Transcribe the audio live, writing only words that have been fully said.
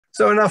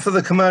So enough of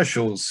the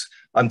commercials.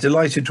 I'm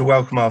delighted to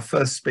welcome our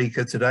first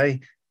speaker today,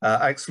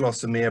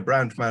 Axelos EMEA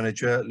brand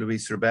manager,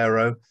 Luis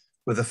Ribero,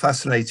 with a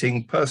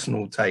fascinating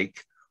personal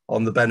take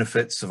on the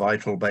benefits of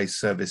ITIL-based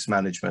service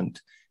management.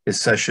 His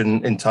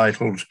session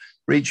entitled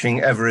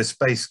Reaching Everest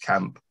Base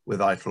Camp with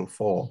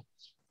ITIL-4.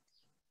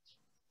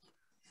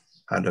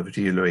 Hand over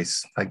to you,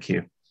 Luis. Thank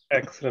you.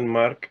 Excellent,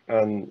 Mark,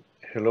 and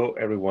hello,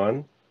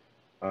 everyone.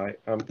 I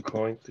am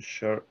going to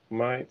share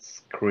my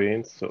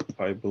screen, so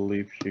I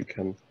believe you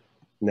can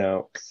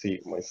now see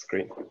my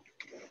screen.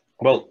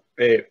 Well,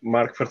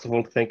 Mark, first of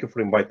all, thank you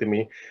for inviting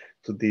me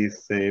to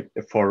this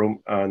forum,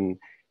 and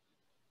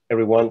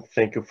everyone,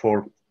 thank you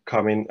for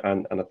coming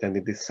and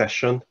attending this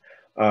session.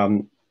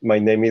 My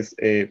name is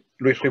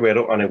Luis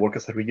Ribero, and I work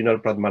as a regional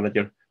brand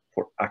manager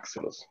for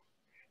Axelos.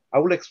 I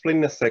will explain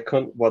in a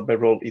second what my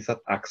role is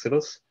at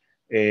Axelos.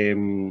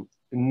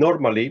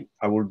 Normally,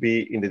 I will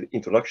be in the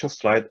introduction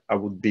slide, I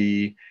would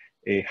be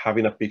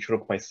having a picture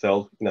of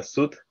myself in a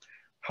suit.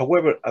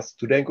 However, as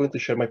today I'm going to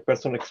share my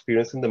personal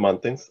experience in the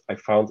mountains, I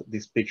found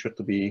this picture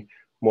to be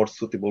more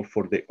suitable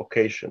for the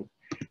occasion.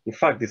 In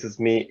fact, this is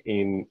me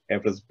in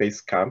Everest Base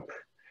Camp.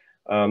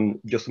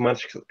 Just to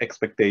manage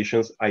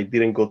expectations, I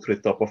didn't go to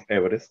the top of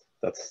Everest.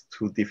 That's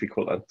too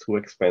difficult and too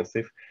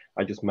expensive.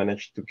 I just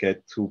managed to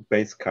get to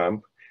base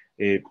camp,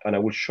 and I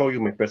will show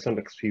you my personal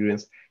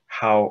experience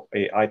how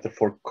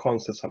ITIL-4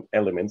 concepts and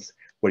elements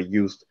were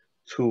used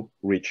to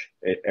reach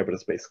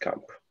Everest Base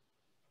Camp.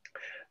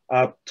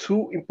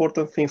 Two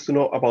important things to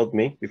know about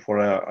me before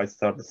I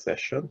start the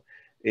session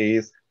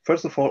is,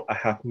 first of all, I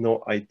have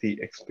no IT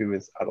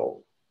experience at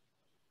all.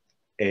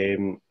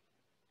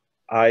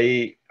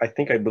 I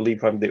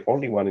believe I'm the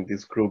only one in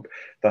this group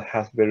that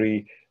has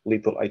very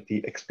little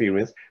IT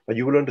experience, but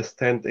you will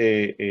understand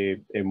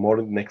more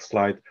in the next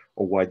slide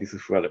of why this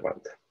is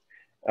relevant.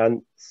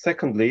 And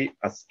secondly,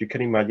 as you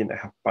can imagine, I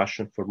have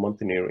passion for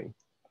mountaineering.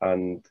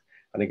 And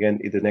again,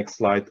 in the next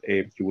slide,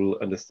 you will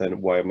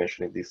understand why I'm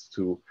mentioning these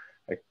two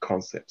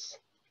concepts.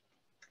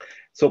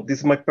 So this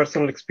is my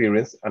personal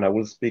experience, and I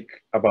will speak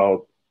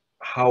about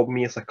how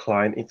me as a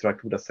client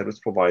interact with a service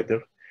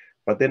provider,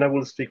 but then I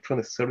will speak from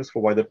the service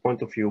provider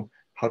point of view,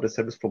 how the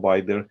service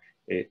provider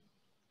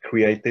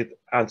created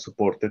and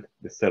supported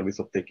the service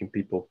of taking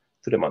people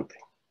to the mountain.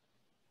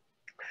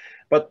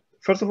 But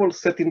first of all,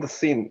 setting the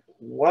scene,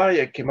 why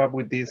I came up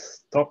with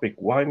this topic,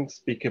 why I'm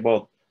speaking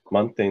about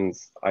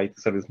mountains, IT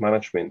service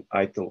management,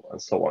 ITIL,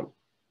 and so on.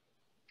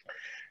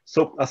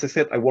 So as I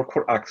said, I work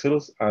for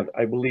Axelos, and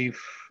I believe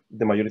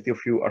the majority of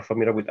you are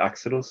familiar with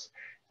Axelos.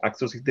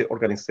 Axelos is the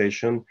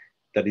organization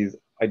that is,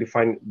 I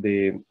define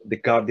the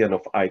guardian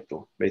of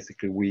ITIL.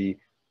 Basically, we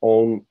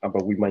own,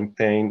 but we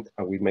maintain,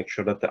 and we make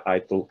sure that the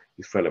ITIL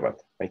is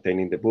relevant,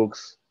 maintaining the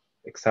books,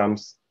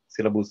 exams,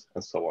 syllabus,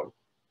 and so on.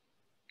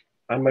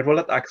 And my role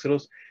at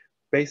Axelos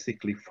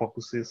basically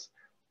focuses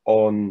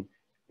on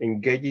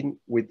engaging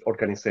with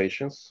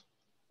organizations,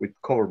 with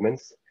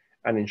governments,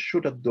 and ensure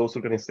that those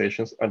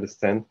organizations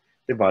understand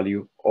the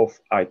value of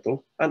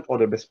ITIL and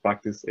other best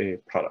practice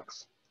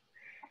products.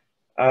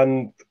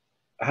 And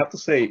I have to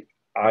say,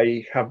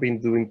 I have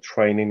been doing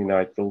training in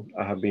ITIL.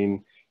 I have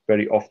been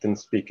very often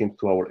speaking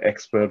to our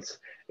experts,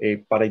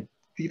 but I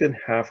didn't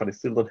have, and I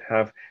still don't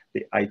have,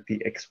 the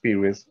IT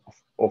experience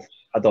of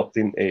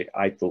adopting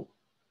ITIL.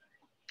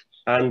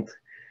 And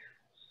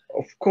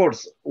of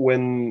course,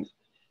 when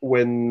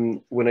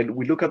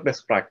we look at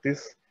best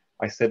practice,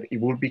 I said it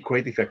would be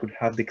great if I could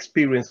have the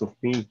experience of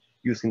me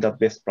using that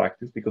best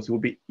practice, because it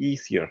would be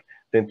easier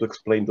than to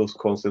explain those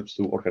concepts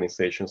to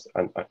organizations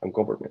and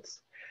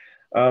governments.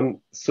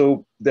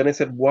 So then I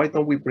said, why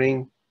don't we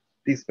bring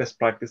this best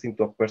practice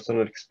into a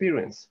personal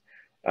experience?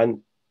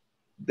 And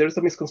there's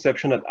a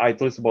misconception that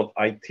ITIL is about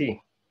IT.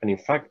 And in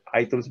fact,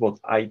 ITIL is about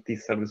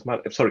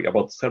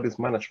about service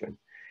management.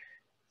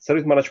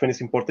 Service management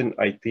is important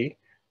in IT,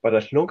 but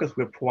as long as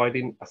we're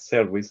providing a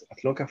service,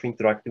 as long as we're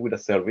interacting with a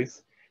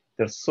service,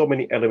 there's so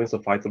many elements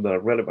of ITIL that are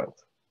relevant.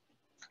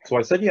 So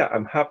I said, yeah,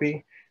 I'm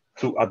happy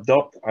to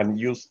adopt and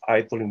use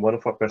ITIL in one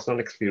of our personal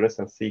experience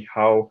and see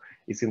how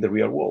it's in the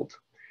real world.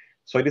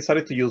 So I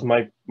decided to use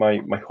my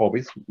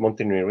hobbies,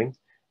 mountaineering,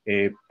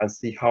 and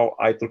see how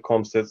ITIL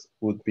concepts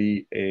would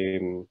be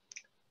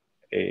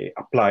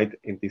applied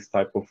in this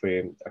type of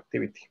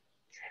activity.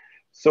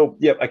 So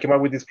yeah, I came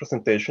up with this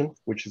presentation,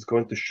 which is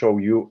going to show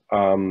you,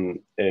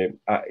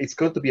 it's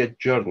going to be a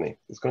journey.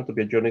 It's going to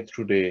be a journey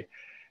through the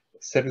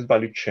service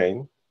value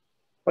chain,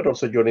 but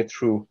also a journey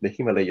through the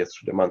Himalayas,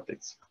 through the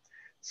mountains.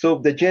 So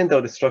the agenda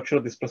or the structure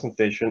of this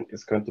presentation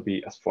is going to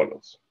be as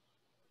follows.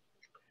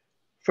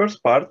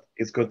 First part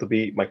is going to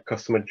be my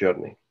customer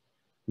journey.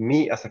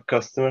 Me as a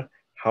customer,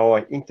 how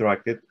I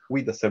interacted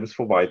with the service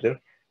provider,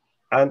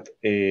 and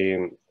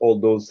all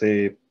those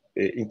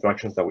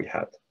interactions that we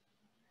had.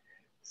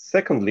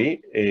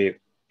 Secondly,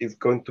 is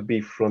going to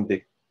be from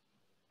the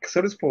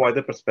service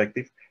provider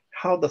perspective,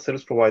 how the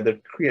service provider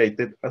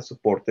created and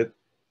supported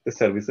the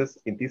services,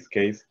 in this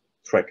case,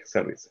 trek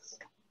services.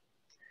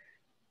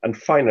 And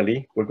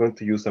finally, we're going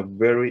to use a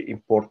very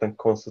important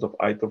concept of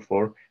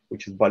ITIL-4,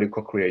 which is value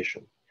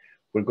co-creation.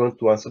 we're going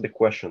to answer the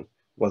question,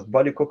 was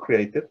value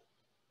co-created?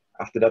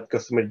 After that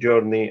customer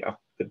journey,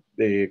 after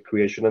the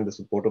creation and the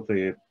support of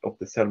the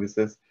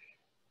services,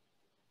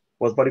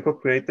 was value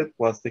co-created?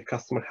 Was the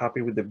customer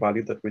happy with the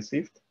value that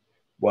received?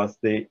 Was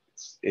the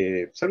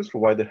service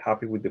provider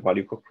happy with the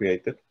value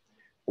co-created?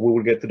 We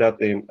will get to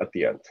that at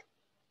the end.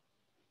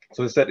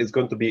 So as I said, it's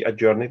going to be a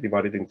journey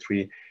divided in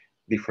 3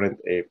 different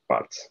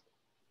parts.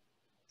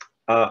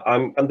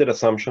 I'm under the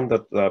assumption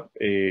that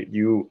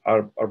you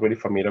are already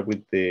familiar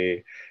with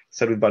the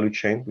service value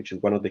chain, which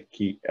is one of the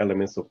key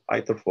elements of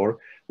ITIL-4,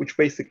 which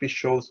basically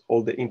shows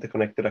all the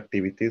interconnected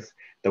activities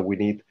that we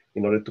need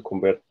in order to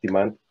convert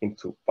demand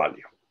into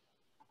value.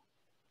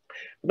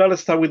 Now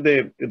let's start with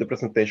the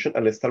presentation,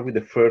 and let's start with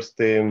the first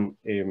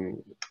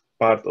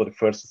part or the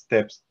first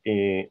steps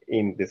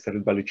in the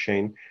service value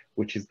chain,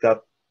 which is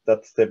that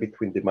step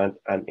between demand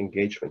and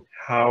engagement.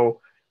 How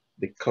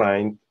the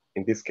client,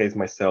 in this case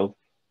myself,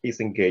 is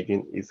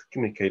engaging, is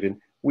communicating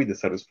with the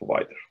service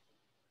provider.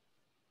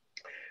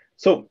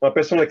 So my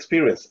personal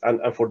experience, and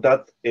for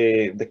that,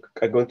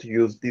 I'm going to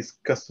use this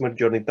customer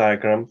journey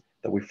diagram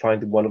that we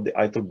find in one of the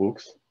ITIL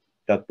books.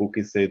 That book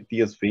is a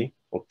DSV,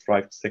 or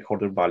Drive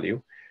Stakeholder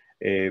Value.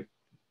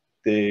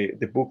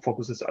 The book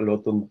focuses a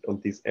lot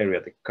on this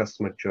area, the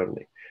customer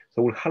journey.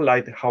 So we'll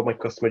highlight how my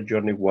customer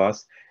journey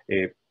was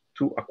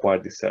to acquire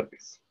this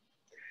service.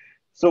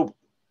 So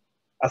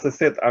as I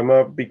said, I'm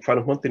a big fan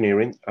of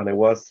mountaineering, and I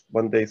was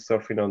one day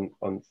surfing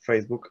on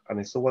Facebook, and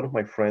I saw one of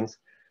my friends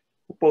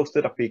who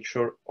posted a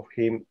picture of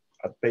him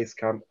at base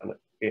camp, and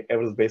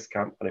Everest Base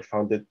Camp, and I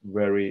found it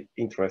very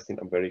interesting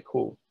and very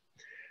cool.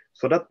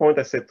 So at that point,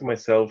 I said to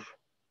myself,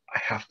 I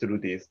have to do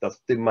this.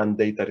 That's the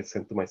mandate that I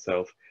sent to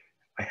myself.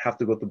 I have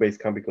to go to base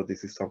camp because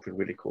this is something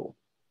really cool.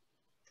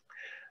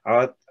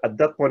 At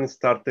that point, it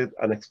started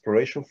an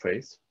exploration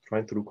phase,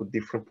 trying to look at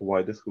different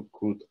providers who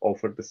could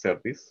offer the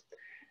service.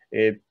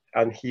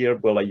 And here,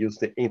 well, I use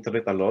the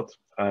internet a lot,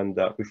 and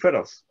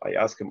referrals. I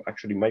asked him,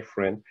 actually, my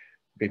friend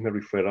gave me a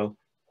referral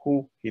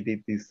who he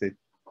did this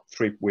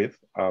trip with,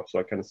 so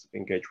I can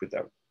engage with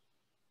them.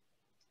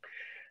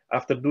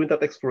 After doing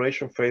that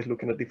exploration phase,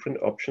 looking at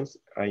different options,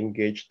 I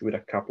engaged with a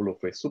couple of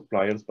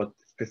suppliers, but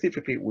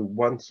specifically with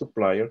one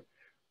supplier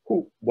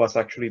who was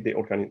actually the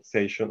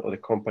organization or the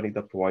company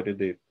that provided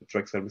the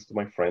trek service to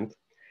my friend.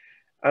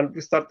 And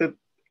we started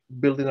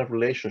building a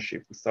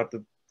relationship. We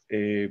started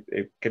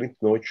getting to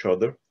know each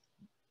other.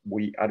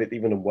 We added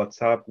even on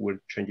WhatsApp, we're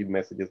changing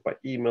messages by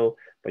email,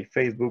 by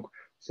Facebook.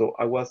 So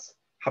I was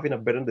having a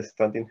better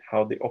understanding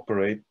how they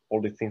operate,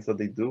 all the things that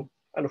they do.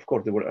 And of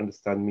course, they were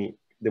understanding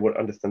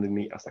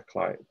me as a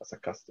client, as a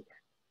customer.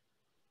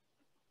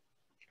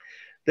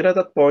 Then at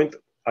that point,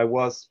 I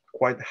was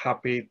quite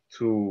happy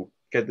to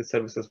get the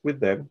services with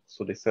them.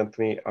 So they sent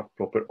me a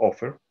proper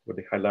offer where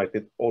they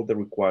highlighted all the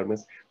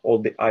requirements, all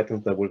the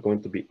items that were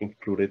going to be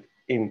included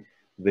in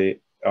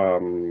the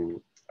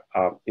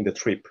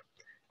trip.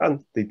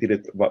 And they did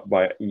it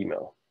via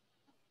email.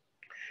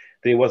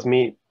 Then it was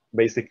me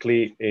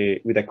basically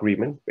with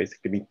agreement,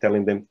 basically me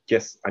telling them,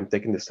 yes, I'm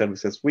taking the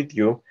services with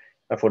you.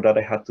 And for that,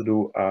 I had to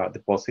do a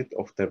deposit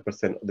of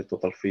 10% of the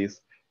total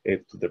fees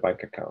to the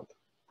bank account.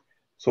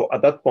 So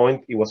at that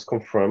point, it was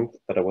confirmed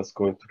that I was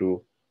going to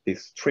do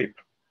this trip.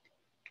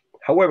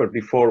 However,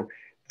 before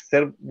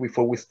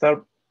we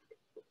start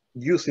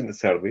using the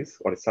service,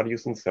 or start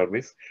using the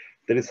service,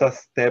 there is a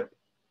step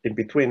in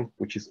between,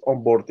 which is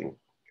onboarding.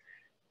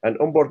 And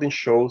onboarding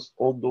shows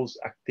all those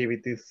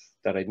activities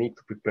that I need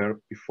to prepare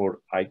before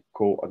I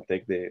go and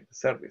take the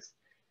service.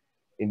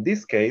 In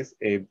this case,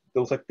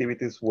 those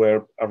activities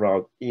were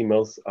around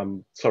emails,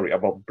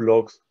 about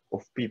blogs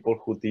of people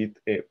who did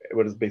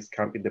Everest Base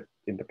Camp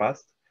in the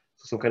past.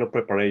 So some kind of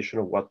preparation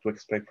of what to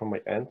expect from my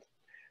end.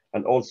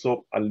 And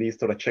also a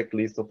list or a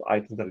checklist of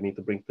items that I need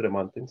to bring to the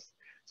mountains.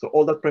 So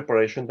all that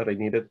preparation that I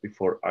needed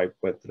before I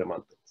went to the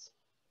mountains.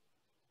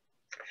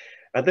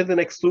 And then the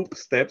next 2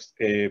 steps,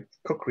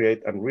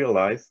 co-create and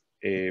realize,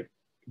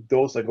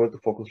 those are going to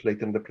focus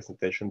later in the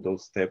presentation,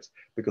 those steps,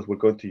 because we're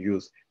going to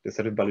use the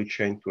service value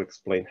chain to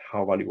explain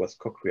how value was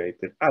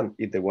co-created and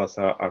if there was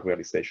a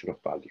realization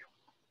of value.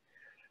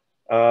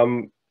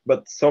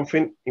 But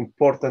something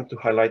important to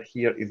highlight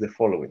here is the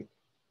following.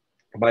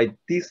 By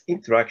these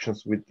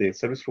interactions with the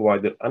service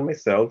provider and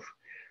myself,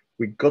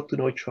 we got to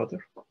know each other.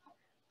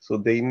 So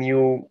they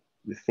knew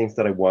the things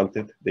that I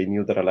wanted. They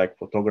knew that I liked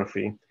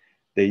photography.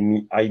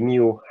 I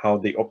knew how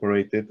they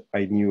operated.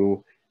 I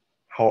knew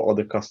how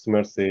other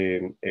customers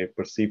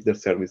perceive their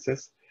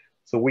services.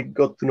 So we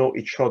got to know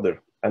each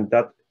other. And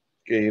that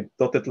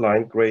dotted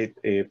line, gray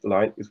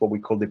line, is what we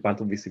call the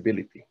band of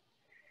visibility.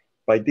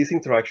 By these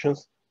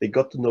interactions, they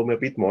got to know me a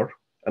bit more,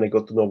 and I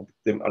got to know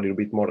them a little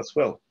bit more as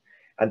well.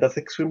 And that's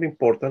extremely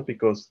important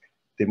because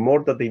the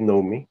more that they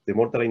know me, the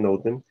more that I know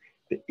them,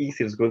 the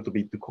easier it's going to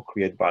be to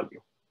co-create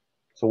value.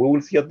 So we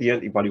will see at the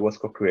end if value was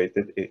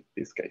co-created in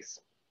this case.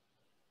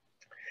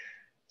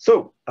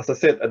 So, as I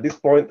said, at this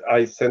point,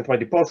 I sent my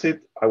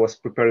deposit. I was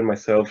preparing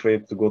myself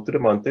to go to the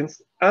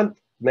mountains. And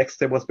next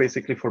step was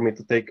basically for me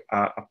to take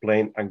a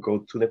plane and go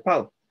to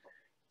Nepal.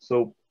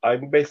 So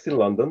I'm based in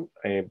London,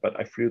 but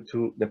I flew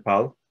to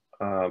Nepal.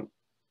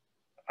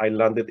 I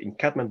landed in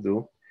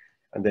Kathmandu,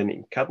 and then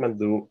in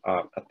Kathmandu,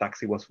 a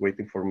taxi was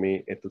waiting for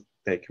me to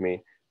take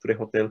me to the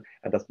hotel,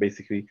 and that's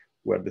basically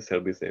where the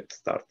service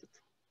started.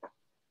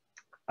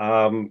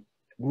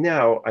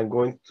 Now I'm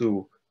going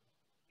to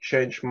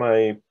change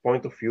my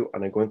point of view,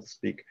 and I'm going to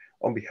speak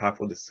on behalf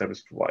of the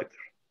service provider.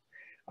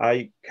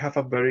 I have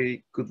a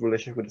very good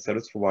relationship with the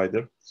service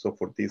provider. So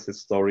for this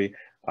story,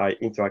 I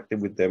interacted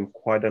with them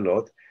quite a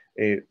lot,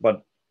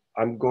 but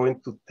I'm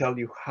going to tell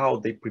you how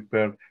they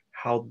prepared,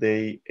 how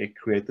they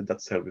created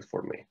that service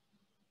for me.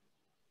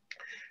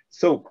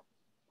 So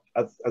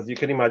as you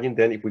can imagine,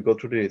 then if we go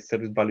through the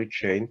service value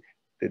chain,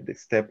 the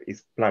step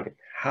is planning.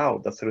 How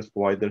the service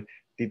provider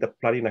did the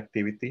planning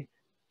activity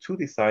to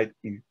decide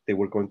if they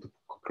were going to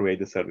create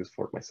the service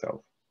for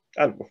myself.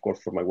 And of course,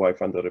 for my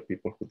wife and other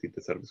people who did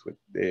the service with,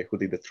 who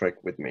did the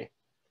trek with me.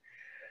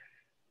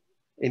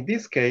 In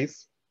this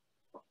case,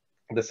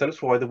 the service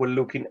provider were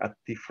looking at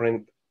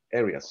different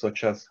areas,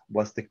 such as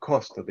what's the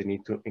cost that they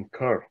need to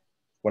incur,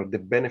 what are the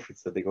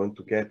benefits that they're going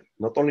to get,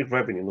 not only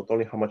revenue, not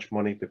only how much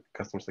money the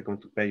customers are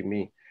going to pay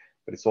me,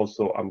 but it's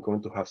also I'm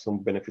going to have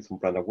some benefits on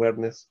brand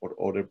awareness or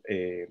other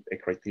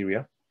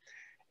criteria.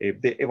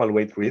 They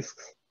evaluate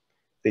risks,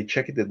 they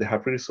check that they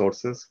have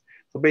resources.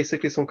 So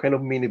basically some kind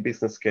of mini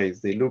business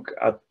case. They look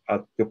at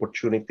the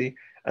opportunity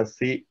and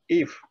see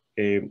if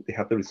they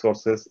have the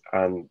resources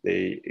and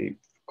they,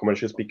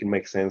 commercially speaking,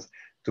 make sense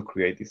to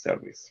create this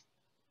service.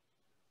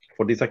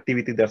 For this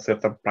activity, there are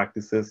certain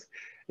practices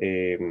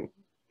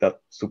that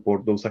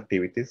support those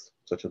activities,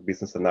 such as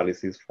business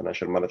analysis,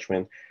 financial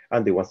management,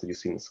 and the ones that you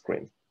see on the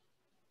screen.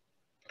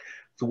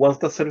 So once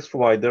the service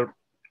provider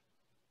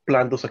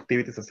planned those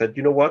activities and said,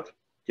 you know what?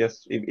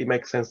 Yes, it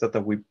makes sense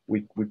that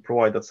we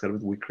provide that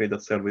service, we create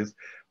that service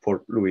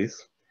for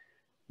Luis.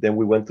 Then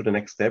we went to the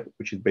next step,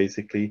 which is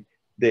basically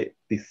the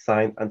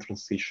design and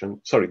transition,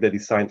 sorry, the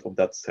design of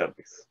that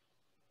service.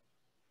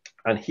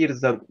 And here is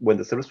then when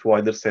the service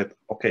provider said,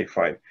 okay,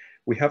 fine,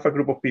 we have a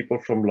group of people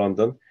from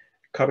London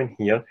coming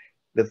here,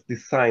 let's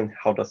design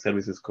how that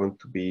service is going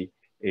to be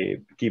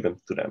given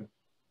to them.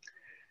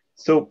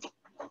 So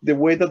the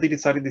way that they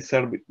designed the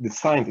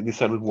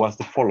service was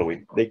the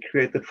following. They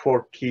created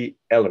 4 key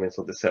elements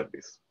of the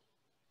service.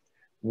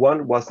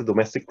 One was the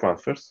domestic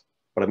transfers.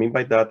 What I mean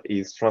by that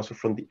is transfer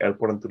from the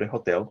airport into the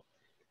hotel.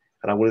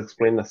 And I will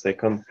explain in a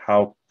second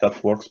how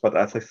that works. But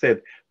as I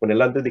said, when I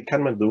landed in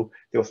Kathmandu,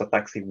 there was a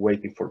taxi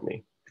waiting for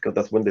me because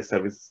that's when the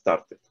service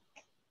started.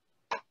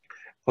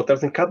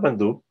 Hotels in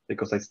Kathmandu,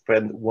 because I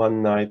spent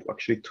 1 night,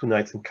 actually 2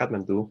 nights in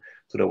Kathmandu,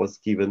 so that was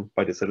given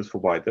by the service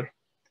provider.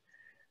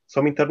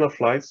 Some internal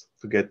flights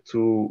to get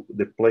to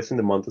the place in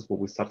the mountains where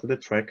we started the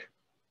trek.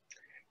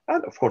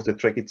 And of course, the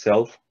trek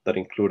itself that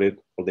included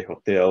all the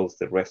hotels,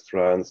 the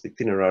restaurants, the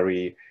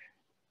itinerary,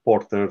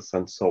 porters,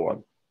 and so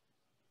on.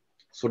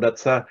 So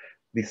that's a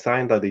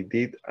design that they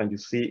did. And you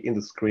see in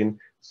the screen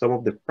some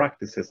of the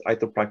practices,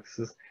 ITIL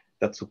practices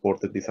that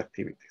supported these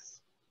activities.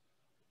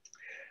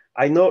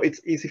 I know it's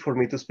easy for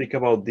me to speak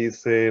about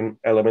these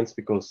elements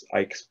because I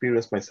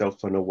experienced myself,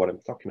 so I know what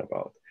I'm talking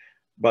about.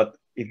 But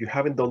if you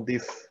haven't done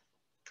this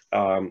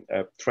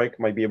trek,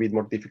 might be a bit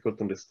more difficult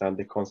to understand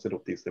the concept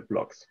of these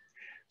blocks.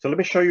 So let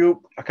me show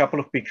you a couple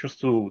of pictures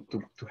to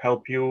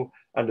help you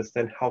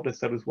understand how the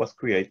service was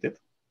created.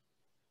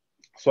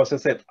 So as I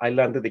said, I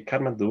landed in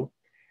Kathmandu.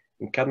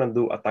 In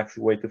Kathmandu, a taxi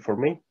waited for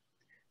me,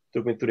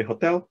 took me to the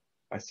hotel.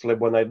 I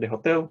slept 1 night in the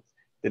hotel.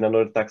 Then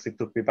another taxi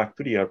took me back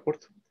to the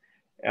airport.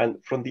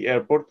 And from the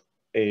airport,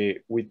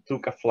 we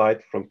took a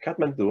flight from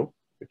Kathmandu,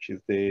 which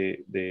is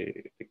the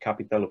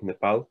capital of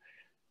Nepal,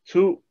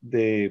 to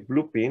the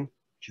Blue Pin,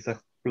 which is a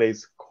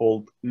place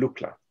called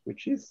Lukla,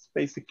 which is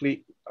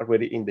basically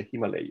already in the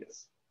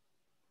Himalayas.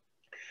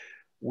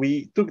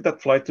 We took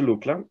that flight to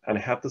Lukla, and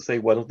I have to say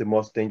one of the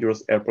most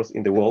dangerous airports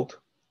in the world.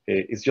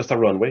 It's just a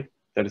runway.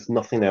 There is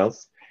nothing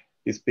else.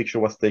 This picture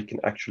was taken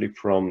actually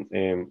from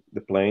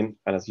the plane,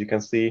 and as you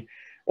can see,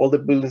 all the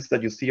buildings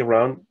that you see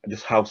around are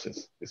just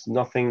houses. There's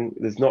nothing.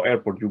 There's no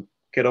airport. You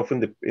get off in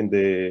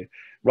the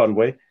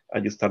runway,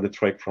 and you start the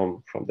trek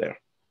from there.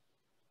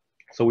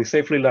 So we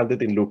safely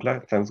landed in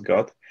Lukla, thanks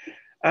God.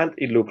 And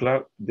in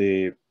Lukla,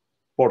 the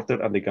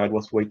porter and the guide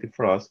was waiting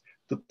for us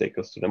to take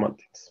us to the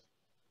mountains.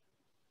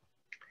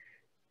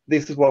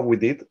 This is what we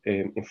did.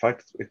 In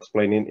fact,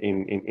 explaining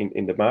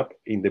in the map,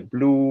 in the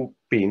blue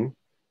pin,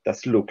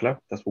 that's Lukla.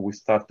 That's where we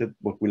started,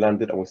 where we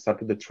landed, and we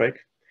started the trek.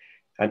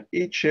 And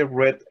each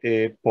red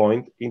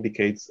point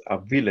indicates a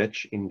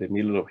village in the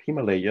middle of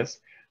Himalayas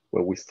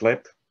where we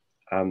slept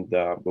and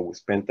where we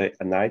spent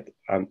a night,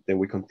 and then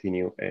we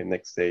continue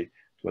next day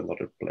to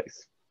another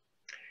place.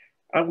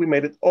 And we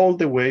made it all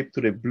the way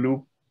to the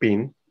blue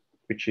pin,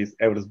 which is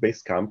Everest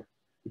Base Camp,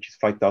 which is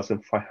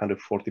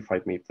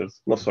 5,545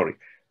 meters. No, sorry,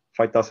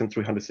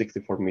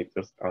 5,364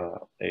 meters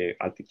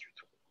altitude.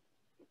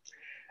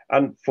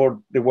 And for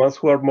the ones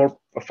who are more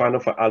a fan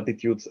of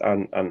altitudes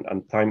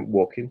and time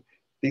walking,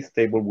 this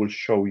table will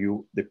show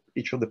you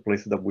each of the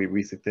places that we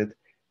visited,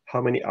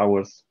 how many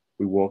hours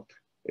we walked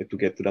to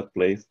get to that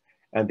place,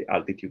 and the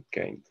altitude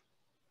gained.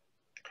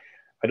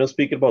 I don't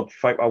speak about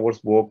 5 hours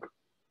walk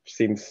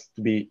seems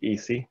to be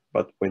easy,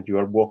 but when you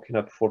are walking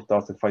at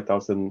 4,000,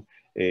 5,000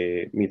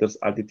 meters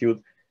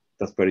altitude,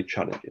 that's very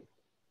challenging.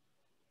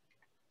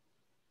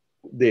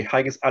 The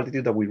highest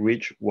altitude that we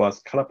reached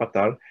was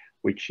Kalapatar,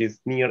 which is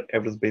near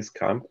Everest Base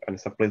Camp, and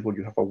it's a place where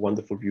you have a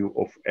wonderful view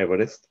of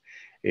Everest.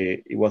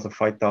 It was a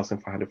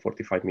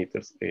 5,545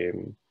 meters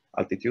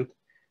altitude.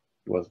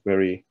 It was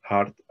very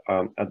hard,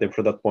 and then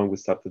from that point we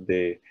started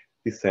the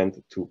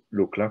descent to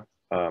Lukla,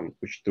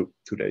 which took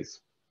 2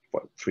 days,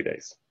 3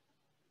 days.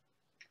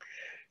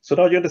 So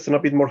now you understand a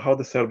bit more how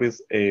the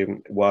service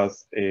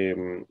was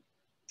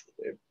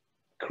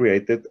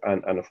created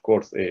and of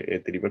course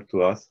delivered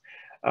to us.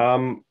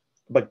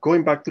 But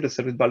going back to the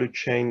service value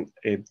chain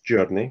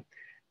journey,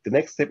 the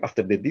next step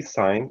after the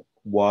design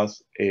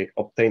was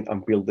obtain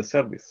and build the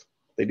service.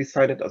 They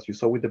decided, as you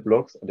saw with the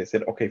blocks, and they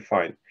said, okay,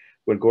 fine,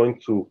 we're going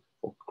to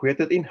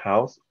create it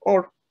in-house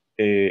or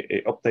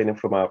obtain it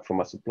from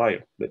a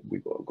supplier that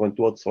we're going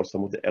to outsource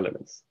some of the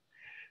elements.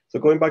 So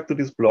going back to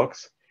these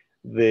blocks,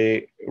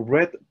 the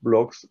red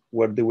blocks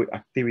were the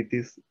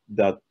activities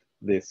that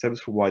the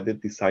service provider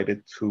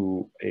decided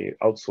to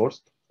outsource,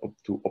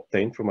 to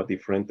obtain from a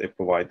different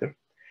provider.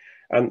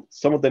 And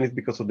some of them is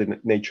because of the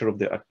nature of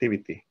the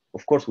activity.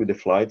 Of course, with the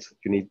flights,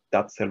 you need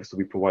that service to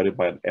be provided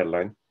by an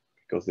airline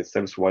because the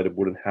service provider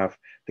wouldn't have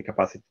the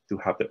capacity to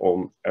have their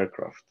own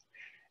aircraft,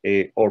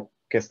 or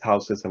guest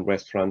houses and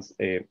restaurants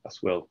as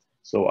well.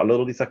 So a lot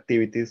of these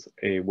activities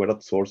were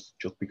outsourced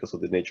just because of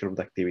the nature of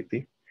the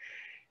activity.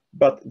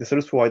 But the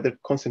service provider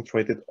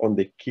concentrated on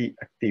the key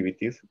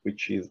activities,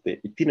 which is the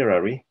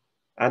itinerary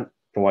and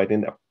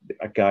providing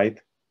a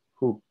guide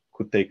who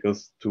could take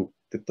us to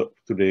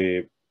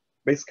the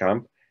base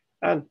camp,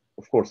 and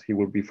of course he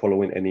will be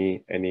following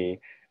any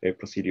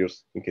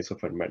procedures in case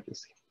of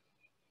emergency.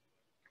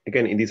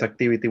 Again, in this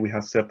activity we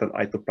have certain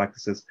ITIL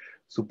practices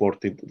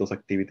supporting those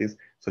activities,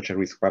 such as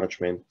risk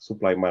management,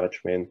 supply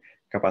management,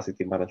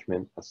 capacity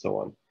management, and so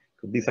on.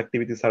 So these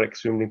activities are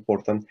extremely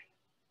important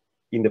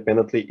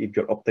independently if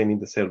you're obtaining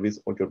the service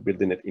or you're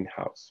building it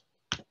in-house.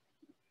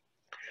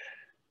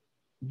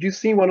 You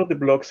see one of the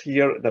blocks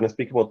here that I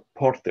speak about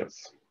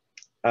porters,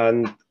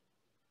 and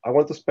I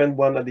want to spend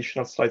one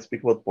additional slide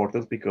speaking about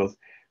porters because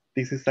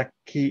this is a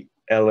key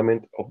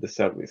element of the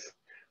service.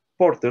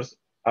 Porters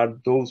are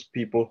those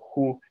people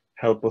who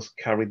help us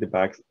carry the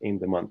bags in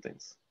the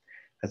mountains.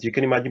 As you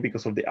can imagine,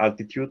 because of the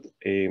altitude,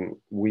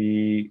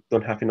 we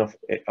don't have enough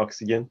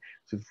oxygen,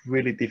 so it's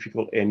really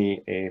difficult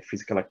any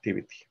physical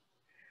activity.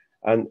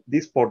 And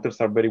these porters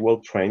are very well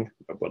trained,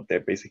 but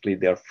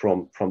they are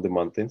from the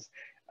mountains.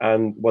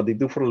 And what they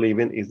do for a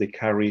living is they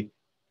carry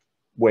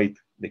weight,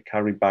 they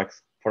carry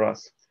bags for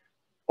us.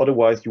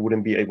 Otherwise, you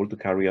wouldn't be able to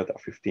carry out a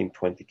 15,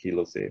 20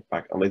 kilos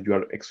bag unless you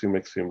are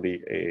extremely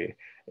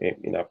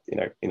in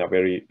a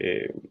very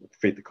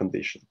fit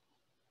condition.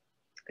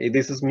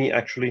 This is me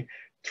actually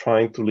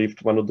trying to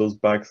lift one of those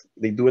bags.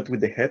 They do it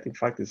with the head. In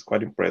fact, it's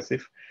quite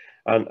impressive.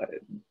 And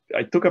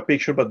I took a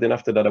picture, but then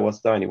after that I was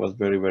done. It was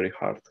very, very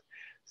hard.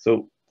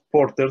 So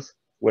porters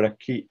were a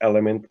key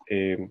element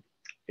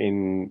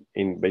in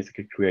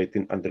basically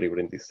creating and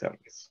delivering this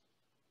service.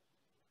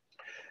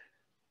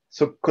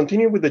 So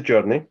continue with the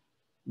journey.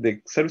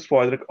 The service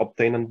provider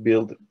obtained and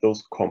built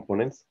those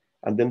components,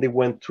 and then they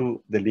went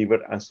to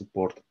deliver and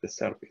support the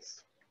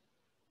service.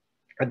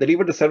 And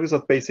deliver the service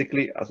was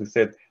basically, as we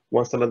said,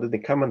 once I landed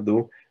in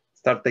Kathmandu,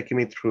 start taking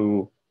me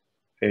through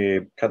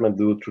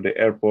Kathmandu, through the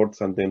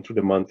airports, and then through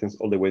the mountains,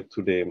 all the way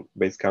to the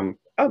base camp,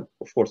 and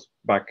of course,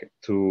 back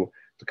to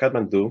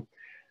Kathmandu.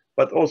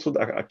 But also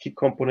a key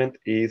component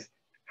is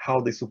how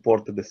they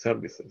supported the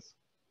services.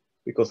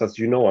 Because as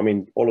you know, I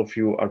mean, all of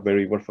you are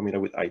very well familiar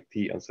with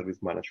IT and service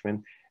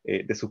management.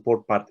 The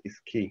support part is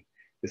key.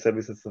 The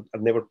services are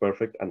never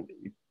perfect and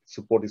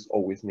support is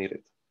always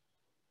needed.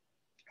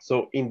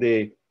 So in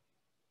the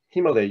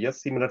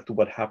Himalayas, similar to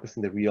what happens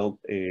in the real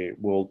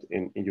world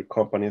in your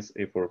companies,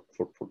 for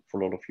a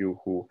lot of you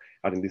who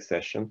are in this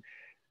session,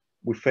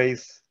 we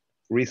face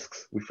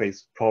risks, we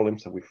face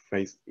problems, and we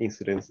face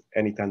incidents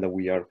anytime that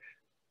we are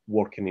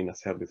working in a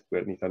service,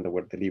 anytime that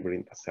we're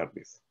delivering a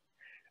service.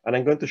 And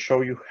I'm going to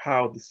show you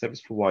how the service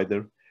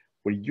provider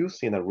were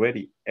using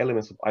already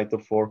elements of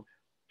ITIL-4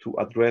 to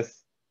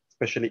address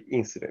especially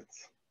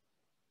incidents.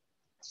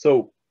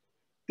 So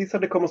these are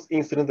the common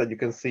incidents that you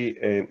can see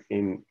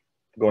in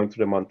going to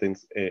the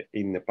mountains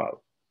in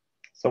Nepal.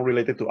 Some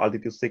related to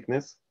altitude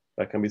sickness,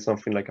 that can be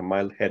something like a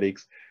mild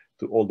headaches,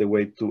 to all the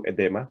way to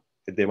edema.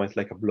 Edema is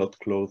like a blood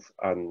clot,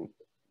 and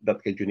that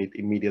you need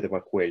immediate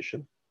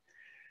evacuation.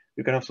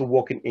 You can have some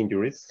walking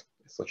injuries,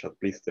 such as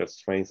blisters,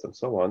 strains, and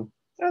so on.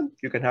 And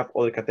you can have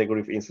other category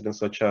of incidents,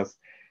 such as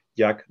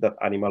yak, that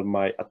animal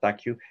might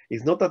attack you.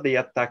 It's not that they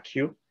attack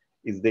you,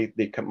 it's they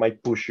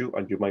might push you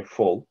and you might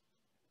fall,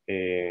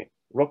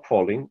 rock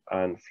falling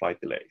and flight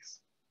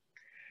delays.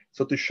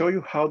 So to show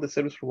you how the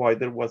service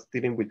provider was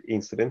dealing with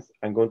incidents,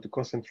 I'm going to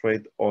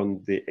concentrate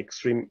on the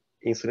extreme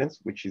incidents,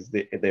 which is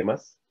the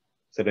edemas,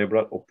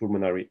 cerebral or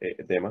pulmonary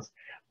edemas,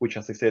 which,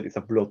 as I said, is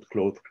a blood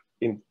clot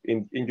in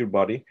your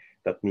body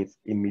that needs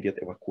immediate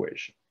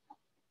evacuation.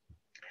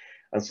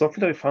 And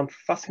something that I found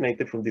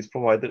fascinating from this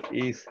provider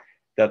is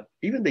that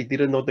even they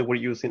didn't know they were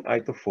using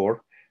ITIL-4,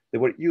 they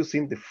were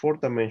using the 4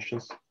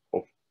 dimensions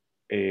of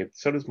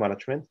service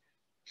management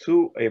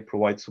to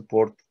provide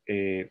support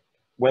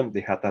when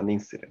they had an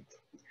incident.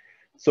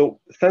 So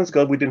thanks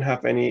God we didn't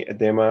have any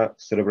edema,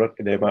 cerebral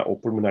edema or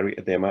pulmonary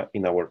edema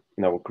in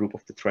our group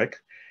of the trek.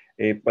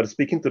 But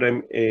speaking to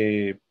them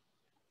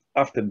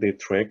after the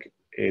trek,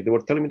 they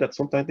were telling me that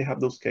sometimes they have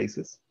those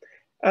cases,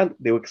 and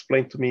they will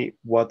explain to me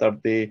what are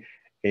the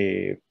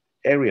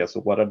areas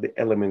or what are the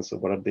elements or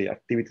what are the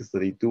activities that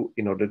they do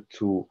in order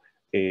to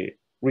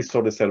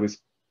restore the service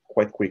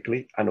quite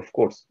quickly, and of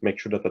course make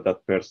sure that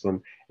that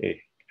person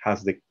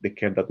has the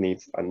care that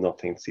needs and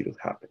nothing serious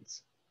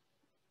happens.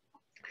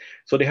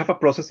 So they have a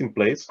process in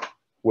place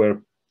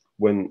where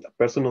when a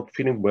person not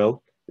feeling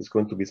well, it's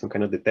going to be some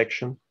kind of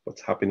detection,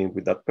 what's happening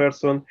with that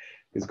person.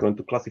 It's going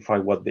to classify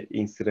what the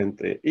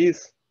incident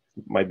is.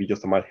 It might be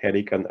just a mild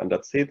headache and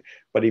that's it.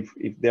 But if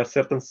there are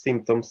certain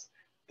symptoms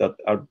that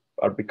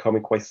are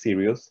becoming quite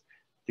serious,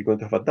 you're going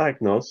to have a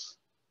diagnosis,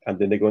 and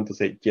then they're going to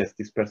say, yes,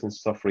 this person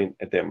is suffering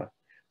edema.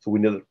 So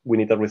we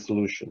need a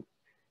resolution.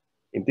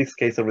 In this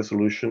case, a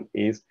resolution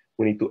is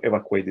we need to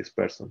evacuate this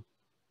person,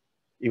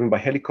 even by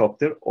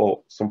helicopter,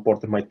 or some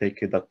porter might take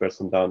that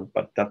person down,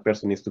 but that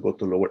person needs to go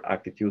to lower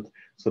altitude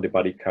so the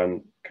body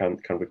can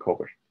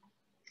recover.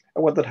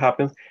 And when that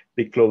happens,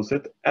 they close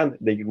it and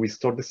they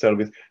restore the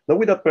service, not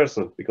with that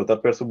person, because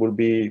that person will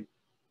be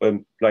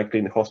likely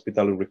in the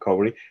hospital in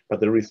recovery, but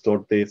they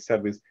restore the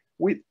service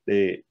with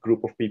the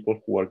group of people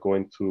who are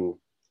going to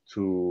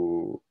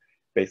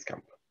base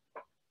camp.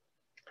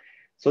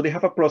 So they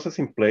have a process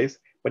in place,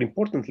 but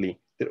importantly,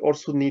 they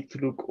also need to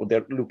look, or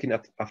they're looking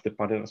at after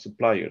partner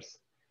suppliers.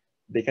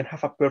 They can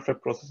have a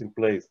perfect process in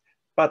place,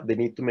 but they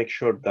need to make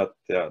sure that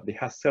they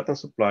have certain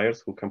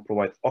suppliers who can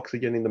provide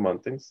oxygen in the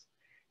mountains.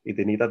 If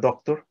they need a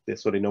doctor,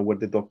 so they know where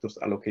the doctors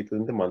are located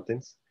in the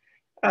mountains.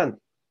 And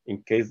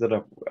in case that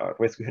a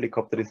rescue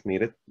helicopter is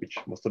needed, which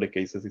most of the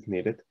cases is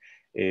needed,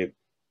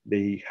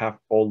 they have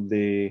all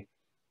the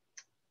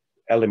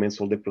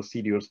elements, all the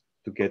procedures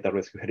to get a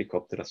rescue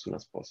helicopter as soon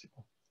as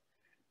possible.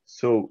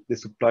 So the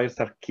suppliers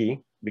are key,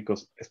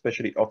 because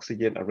especially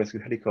oxygen, a rescue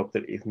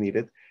helicopter is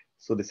needed.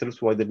 So the service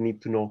provider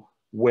need to know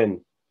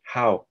when,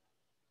 how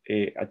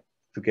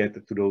to get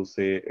to those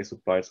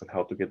suppliers and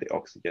how to get the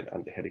oxygen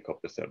and the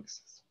helicopter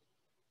services.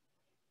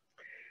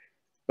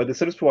 But the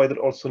service provider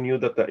also knew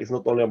that it's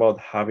not only about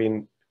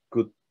having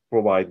good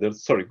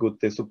providers, good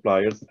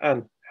suppliers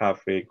and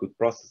have good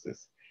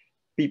processes.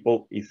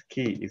 People is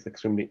key, is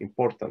extremely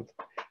important.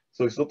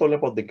 So it's not only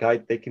about the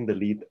guide taking the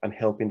lead and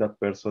helping that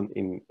person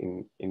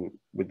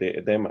with the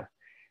edema.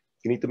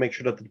 You need to make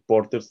sure that the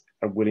porters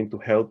are willing to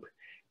help,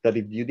 that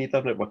if you need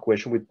an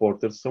evacuation with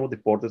porters, some of the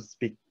porters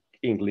speak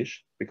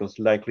English, because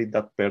likely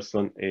that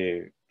person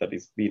that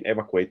is being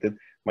evacuated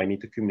might need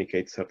to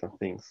communicate certain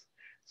things.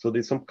 So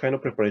there's some kind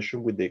of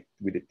preparation with the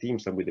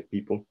teams and with the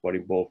people who are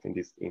involved in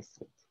this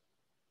incident.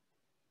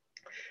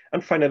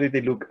 And finally,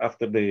 they look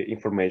after the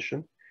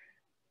information.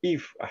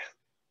 If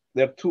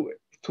there are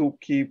two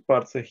key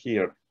parts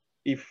here.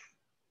 If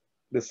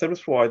the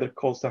service provider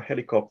calls a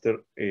helicopter,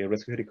 a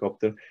rescue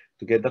helicopter,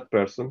 to get that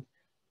person,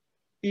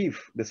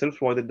 if the service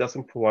provider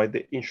doesn't provide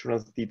the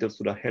insurance details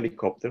to the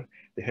helicopter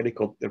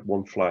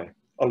won't fly,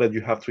 unless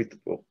you have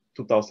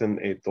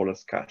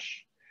 $2,000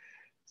 cash.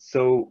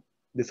 So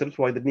the service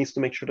provider needs to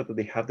make sure that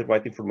they have the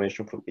right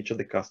information from each of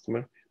the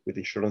customer with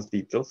insurance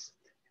details.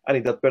 And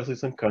if that person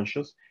is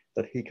unconscious,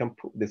 that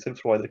the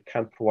service provider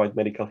can provide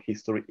medical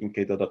history in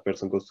case that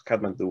person goes to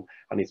Kathmandu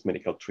and needs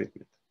medical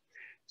treatment.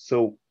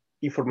 So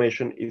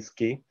information is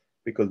key,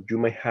 because you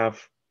may have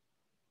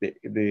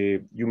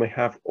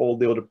all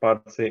the other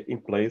parts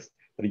in place,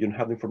 but if you don't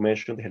have the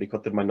information, the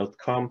helicopter might not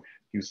come,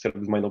 your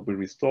service might not be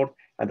restored,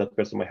 and that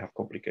person might have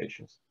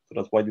complications. So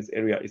that's why this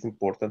area is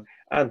important,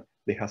 and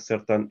they have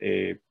certain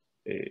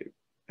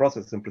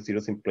processes and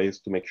procedures in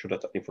place to make sure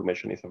that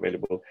information is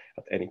available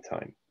at any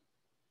time.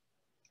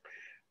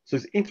 So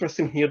it's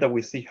interesting here that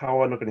we see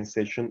how an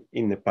organization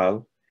in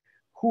Nepal,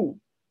 who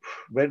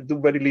do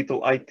very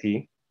little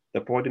IT,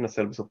 they're providing a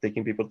service of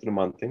taking people to the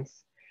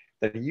mountains,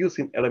 that are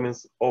using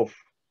elements of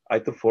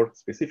ITIL-4,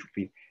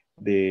 specifically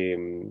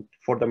the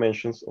 4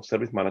 dimensions of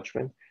service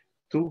management,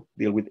 to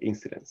deal with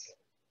incidents.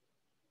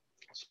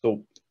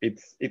 So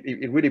it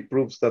really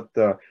proves that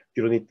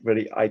you don't need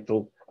very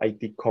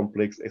IT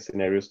complex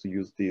scenarios to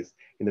use this.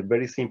 In the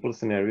very simple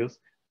scenarios,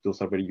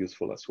 those are very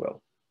useful as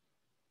well.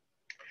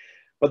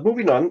 But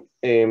moving on,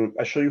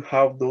 I show you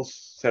how those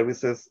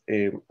services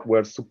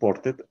were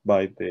supported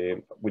with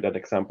an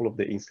example of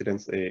the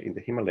incidents in the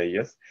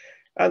Himalayas.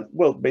 And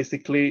well,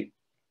 basically,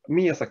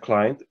 me as a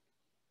client,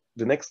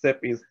 the next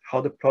step is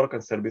how the product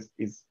and service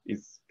is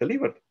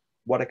delivered,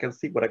 what I can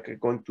see, what I'm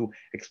going to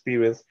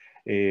experience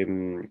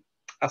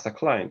as a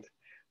client.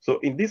 So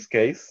in this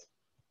case,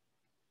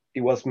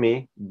 it was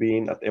me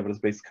being at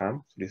Everest Base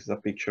Camp. So this is a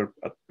picture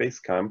at base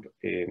camp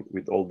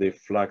with all the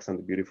flags and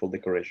the beautiful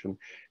decoration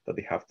that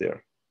they have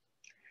there.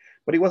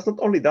 But it was not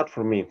only that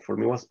for me. For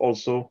me, it was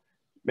also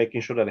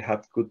making sure that I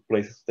had good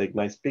places to take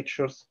nice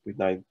pictures with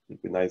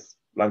nice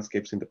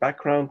landscapes in the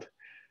background.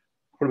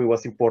 For me, it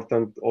was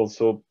important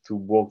also to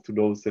walk to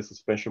those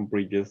suspension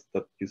bridges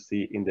that you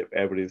see in the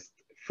Everest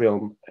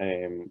film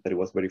that it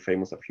was very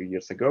famous a few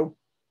years ago.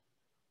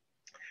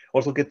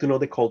 Also get to know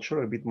the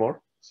culture a bit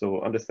more.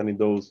 So understanding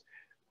those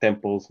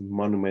temples,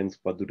 monuments,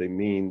 what do they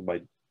mean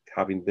by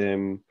having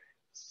them,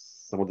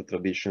 some of the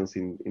traditions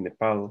in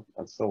Nepal,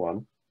 and so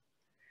on.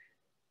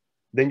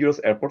 Dangerous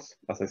airports,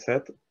 as I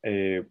said,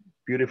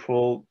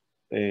 beautiful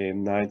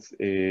nights,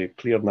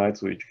 clear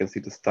nights where you can see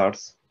the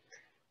stars.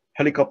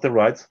 Helicopter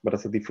rides, but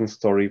that's a different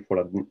story for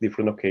a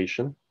different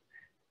occasion.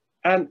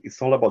 And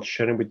it's all about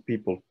sharing with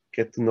people,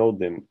 get to know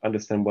them,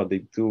 understand what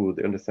they do,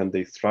 they understand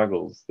their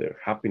struggles, their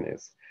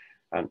happiness,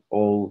 and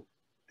all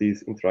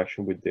this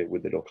interaction with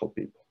the local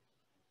people.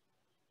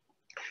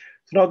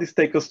 So now this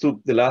takes us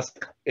to the last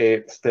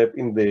step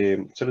in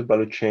the service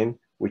value chain,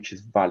 which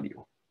is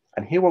value.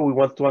 And here what we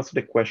want to answer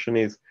the question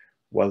is,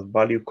 was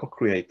value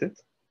co-created?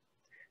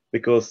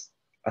 Because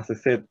as I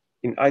said,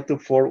 in item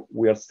 4,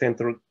 we are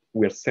centered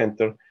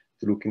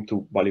to look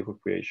into value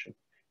co-creation.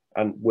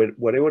 And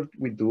whatever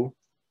we do,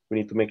 we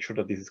need to make sure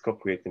that this is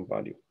co-creating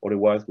value.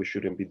 Otherwise, we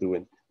shouldn't be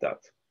doing that.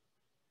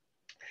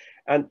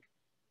 And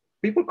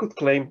people could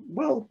claim,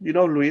 well, you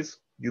know, Luis,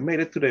 you made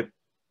it to the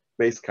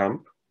base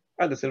camp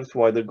and the service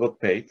provider got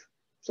paid.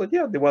 So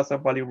yeah, there was a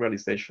value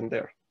realization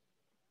there.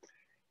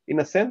 In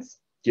a sense,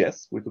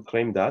 yes, we could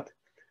claim that,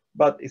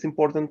 but it's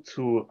important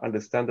to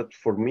understand that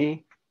for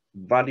me,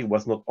 value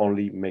was not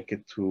only make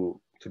it to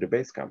the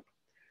base camp.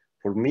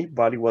 For me,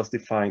 value was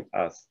defined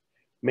as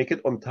make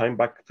it on time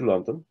back to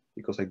London,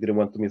 because I didn't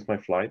want to miss my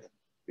flight,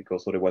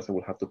 because otherwise I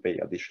would have to pay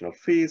additional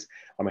fees,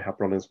 I may have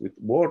problems with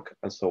work,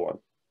 and so on.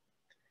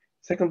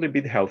 Secondly,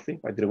 be healthy.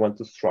 I didn't want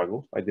to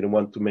struggle. I didn't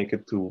want to make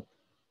it to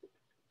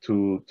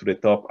the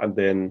top and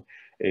then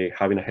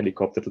having a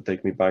helicopter to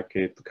take me back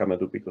to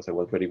Kathmandu because I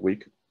was very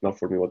weak. Now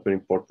for me, it was very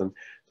important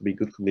to be in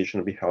good condition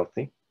and be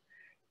healthy.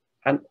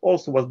 And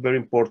also was very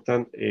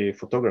important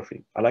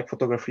photography. I like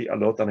photography a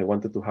lot and I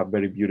wanted to have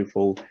very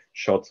beautiful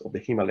shots of the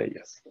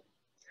Himalayas.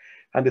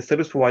 And the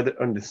service provider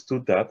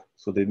understood that,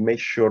 so they made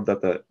sure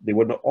that they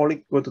were not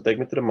only going to take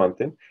me to the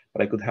mountain,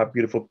 but I could have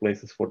beautiful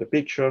places for the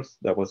pictures,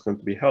 that was going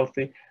to be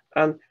healthy,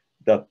 and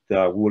that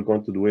we were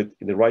going to do it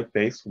in the right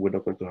pace, we're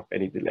not going to have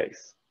any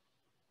delays.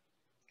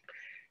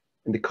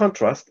 In the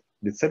contrast,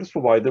 the service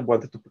provider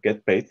wanted to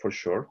get paid for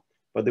sure,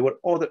 but there were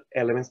other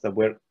elements that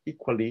were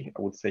equally,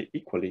 I would say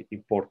equally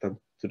important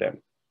to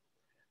them.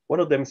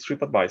 One of them is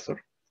TripAdvisor.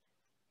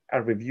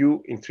 A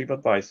review in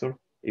TripAdvisor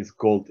is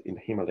gold in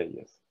the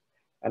Himalayas.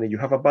 And if you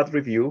have a bad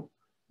review,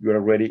 you're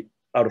already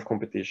out of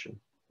competition.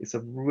 It's a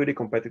really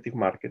competitive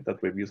market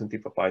that reviews in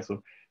TripAdvisor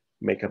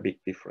make a big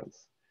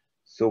difference.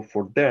 So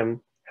for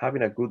them,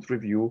 having a good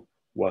review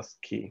was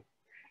key.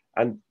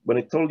 And when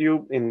I told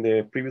you in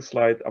the previous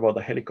slide about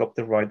the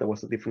helicopter ride, that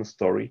was a different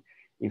story.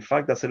 In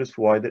fact, the service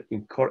provider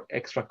incurred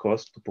extra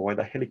costs to provide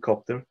a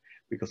helicopter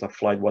because a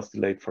flight was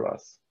delayed for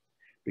us.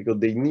 Because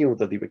they knew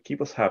that if they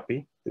keep us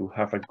happy, they would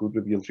have a good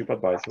review on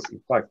TripAdvisor.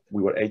 In fact,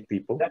 we were 8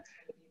 people,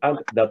 and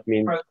that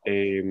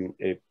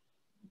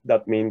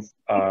means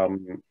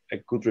a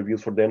good review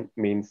for them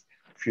means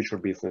future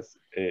business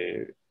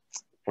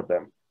for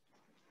them.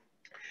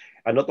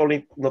 And not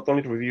only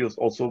reviews,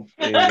 also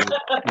oh,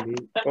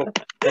 sorry,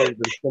 there's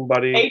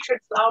somebody.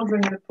 Matrix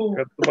lounging in the pool.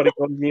 Somebody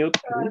on mute,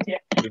 please.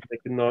 You're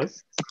making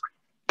noise.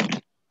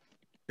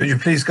 Could you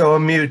please go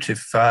on mute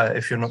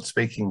if you're not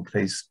speaking,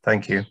 please?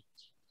 Thank you.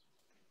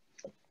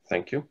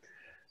 Thank you.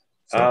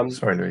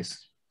 Sorry,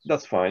 Luis.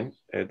 That's fine.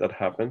 That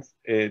happens.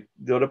 The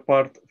other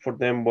part for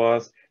them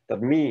was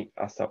that me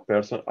as a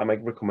person, I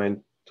might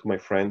recommend to my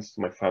friends,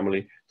 to my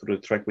family, to do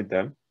the trek with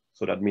them.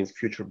 So that means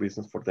future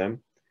business for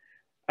them.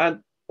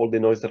 And all the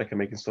noise that I can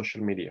make in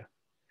social media.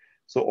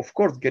 So of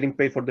course, getting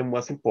paid for them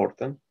was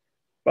important,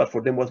 but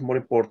for them was more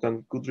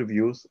important good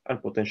reviews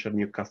and potential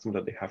new customers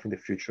that they have in the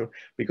future,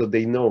 because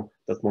they know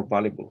that's more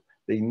valuable.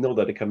 They know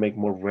that they can make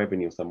more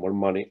revenues and more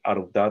money out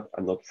of that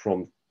and not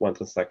from one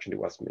transaction, it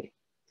was me.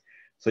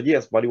 So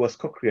yes, value was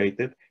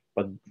co-created,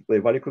 but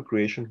the value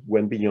co-creation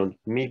went beyond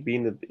me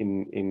being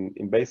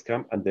in base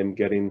camp and them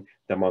getting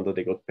the amount that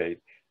they got paid.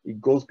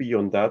 It goes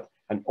beyond that,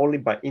 and only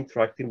by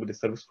interacting with the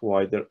service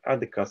provider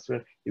and the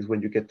customer is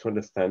when you get to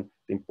understand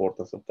the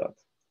importance of that.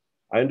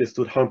 I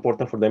understood how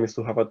important for them is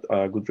to have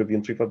a good review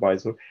in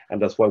TripAdvisor,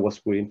 and that's why I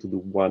was willing to do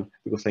one,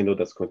 because I know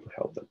that's going to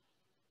help them.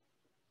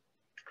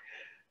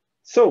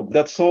 So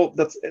that's all.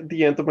 That's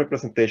the end of my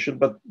presentation.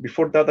 But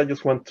before that, I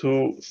just want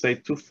to say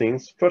 2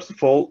 things. First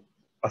of all,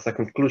 as a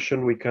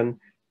conclusion, we can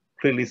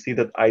clearly see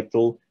that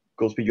ITIL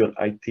goes beyond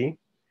IT.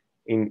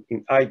 In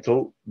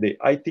ITIL, the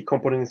IT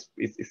component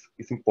is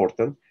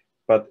important,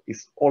 but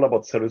it's all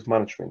about service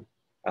management.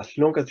 As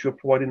long as you're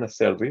providing a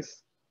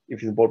service, if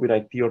it's involved in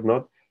IT or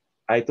not,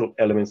 ITIL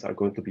elements are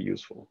going to be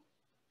useful.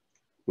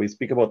 We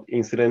speak about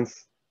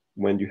incidents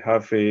when you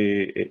have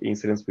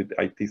incidents with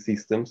IT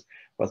systems,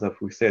 but as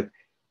we said,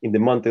 in the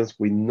mountains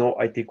with no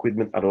IT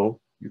equipment at all,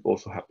 you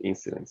also have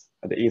incidents.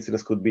 And the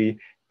incidents could be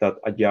that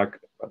a yak,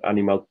 an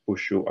animal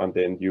push you, and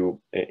then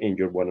you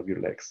injure one of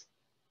your legs.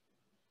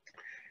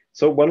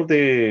 So one of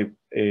the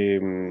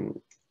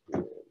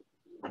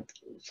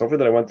something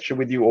that I want to share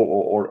with you,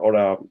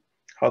 or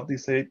how do you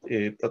say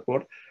that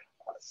word?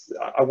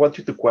 I want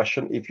you to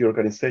question if your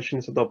organization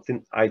is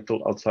adopting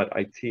ITIL outside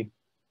IT.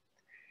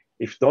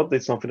 If not,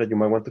 that's something that you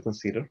might want to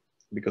consider,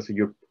 because if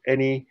you're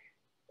any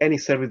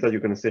service that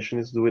your organization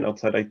is doing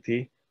outside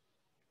IT,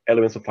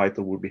 elements of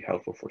ITIL will be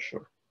helpful for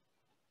sure.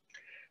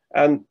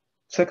 And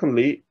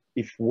secondly,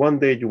 if one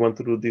day you want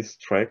to do this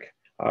trek,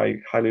 I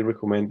highly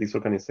recommend this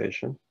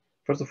organization.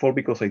 First of all,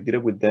 because I did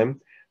it with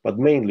them, but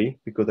mainly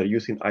because they're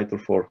using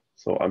ITIL-4.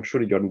 So I'm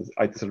sure if you're in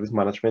IT service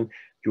management,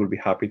 you will be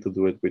happy to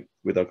do it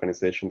with an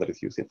organization that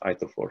is using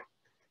ITIL-4.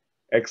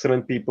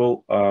 Excellent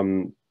people,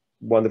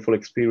 wonderful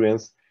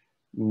experience,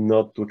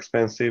 not too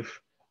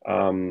expensive.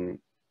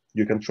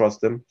 You can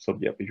trust them. So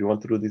yeah, if you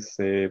want to do this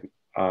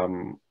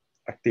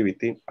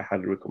activity, I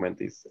highly recommend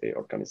this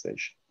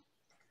organization.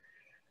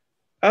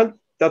 And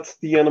that's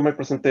the end of my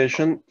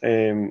presentation.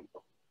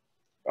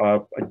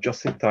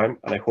 Just in time,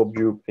 and I hope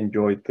you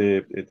enjoyed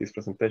this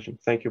presentation.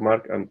 Thank you,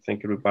 Mark, and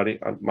thank you, everybody.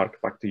 And Mark,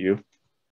 back to you.